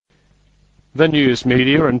The news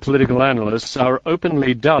media and political analysts are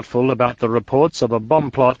openly doubtful about the reports of a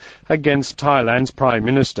bomb plot against Thailand's Prime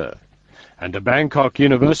Minister. And a Bangkok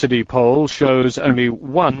University poll shows only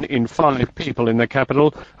 1 in 5 people in the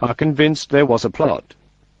capital are convinced there was a plot.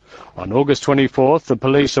 On August 24th, the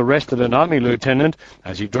police arrested an army lieutenant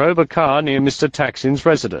as he drove a car near Mr. Thaksin's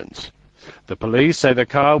residence. The police say the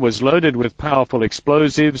car was loaded with powerful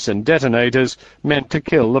explosives and detonators meant to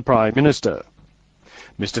kill the Prime Minister.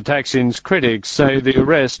 Mr. Thaksin's critics say the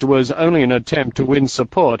arrest was only an attempt to win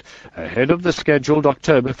support ahead of the scheduled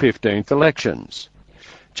October 15th elections.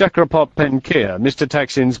 Chakrapop Penkir, Mr.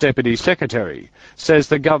 Thaksin's Deputy Secretary, says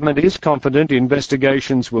the government is confident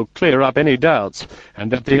investigations will clear up any doubts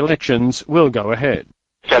and that the elections will go ahead.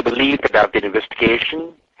 So I believe that the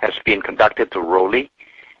investigation has been conducted thoroughly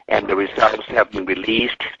and the results have been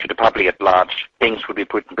released to the public at large. Things will be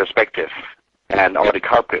put in perspective and all the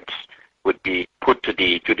culprits would be put to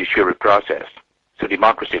the judiciary process, so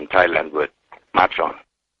democracy in Thailand would march on.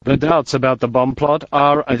 The doubts about the bomb plot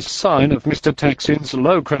are a sign of Mr. Thaksin's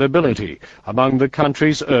low credibility among the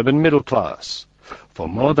country's urban middle class. For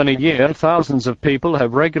more than a year, thousands of people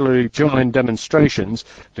have regularly joined demonstrations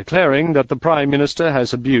declaring that the Prime Minister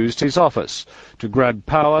has abused his office to grab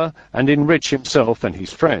power and enrich himself and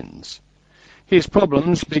his friends. His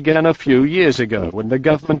problems began a few years ago when the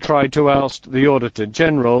government tried to oust the Auditor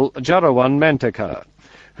General, Jarawan Mantaka,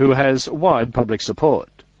 who has wide public support.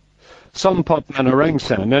 Sompot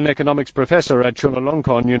Manarangsan, an economics professor at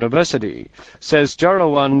Chulalongkorn University, says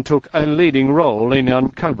Jarawan took a leading role in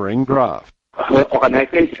uncovering graft. Her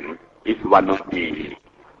organization is one of the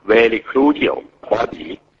very crucial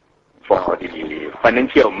body for the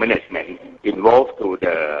financial management involved to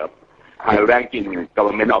the high-ranking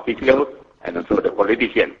government officials and also the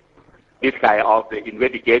politicians. This kind of the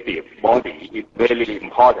investigative body is very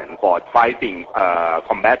important for fighting,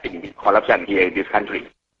 combating corruption here in this country.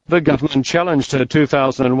 The government challenged her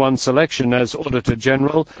 2001 selection as Auditor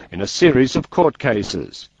General in a series of court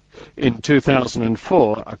cases. In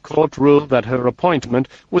 2004, a court ruled that her appointment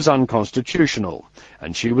was unconstitutional,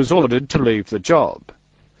 and she was ordered to leave the job.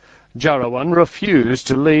 Jarawan refused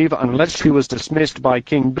to leave unless she was dismissed by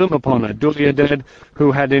King Bhumibol Adulyadej,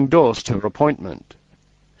 who had endorsed her appointment.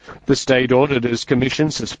 The State Auditors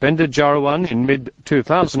Commission suspended Jarawan in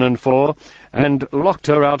mid-2004 and locked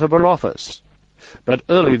her out of her office. But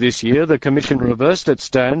early this year, the Commission reversed its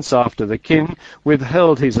stance after the King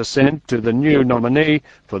withheld his assent to the new nominee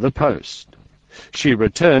for the post. She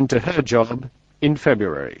returned to her job in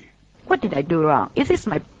February. What did I do wrong? Is this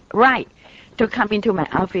my right to come into my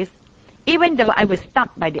office, even though I was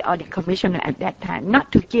stopped by the audit commissioner at that time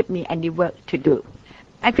not to give me any work to do?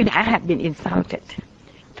 I feel I have been insulted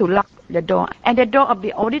to lock the door, and the door of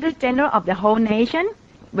the Auditor General of the whole nation.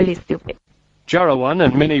 Very stupid. Jarawan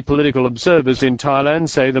and many political observers in Thailand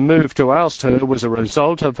say the move to oust her was a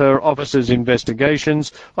result of her office's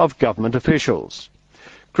investigations of government officials.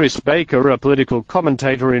 Chris Baker, a political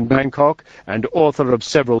commentator in Bangkok and author of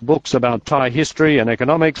several books about Thai history and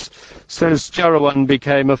economics, says Jarawan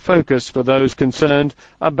became a focus for those concerned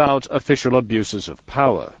about official abuses of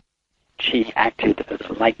power. She acted as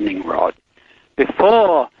a lightning rod.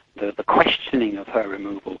 Before the questioning of her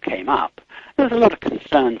removal came up, there was a lot of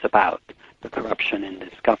concerns about the corruption in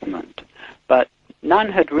this government, but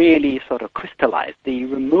none had really sort of crystallized. The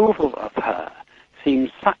removal of her seems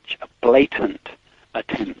such a blatant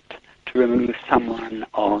attempt to remove someone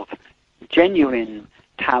of genuine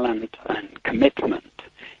talent and commitment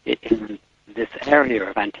in this area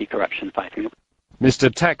of anti-corruption fighting. Mr.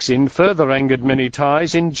 Thaksin further angered many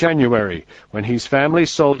Thais in January when his family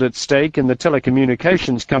sold its stake in the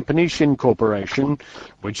telecommunications company Shin Corporation,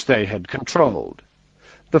 which they had controlled.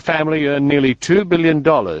 The family earned nearly $2 billion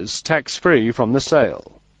tax-free from the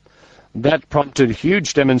sale. That prompted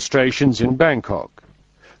huge demonstrations in Bangkok.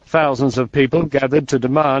 Thousands of people gathered to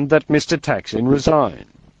demand that Mr. Thaksin resign.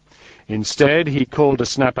 Instead, he called a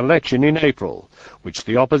snap election in April, which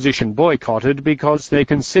the opposition boycotted because they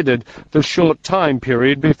considered the short time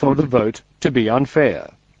period before the vote to be unfair.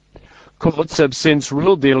 Courts have since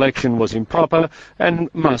ruled the election was improper and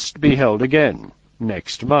must be held again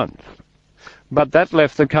next month. But that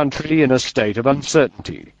left the country in a state of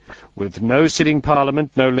uncertainty. With no sitting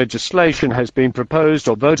parliament, no legislation has been proposed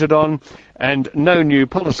or voted on, and no new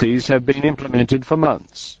policies have been implemented for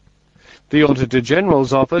months. The Auditor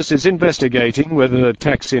General's office is investigating whether the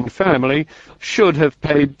Thaksin family should have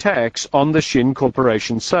paid tax on the Shin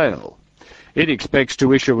Corporation sale. It expects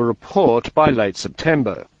to issue a report by late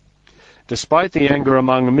September. Despite the anger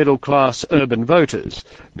among middle-class urban voters,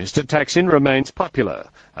 Mr. Thaksin remains popular,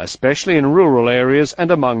 especially in rural areas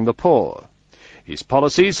and among the poor. His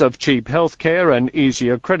policies of cheap health care and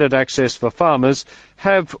easier credit access for farmers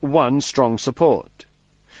have won strong support.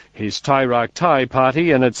 His Thai Rak Thai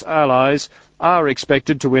party and its allies are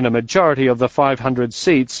expected to win a majority of the 500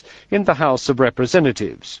 seats in the House of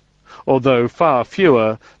Representatives, although far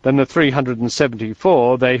fewer than the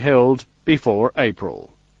 374 they held before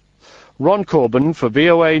April. Ron Corben for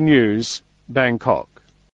VOA News, Bangkok.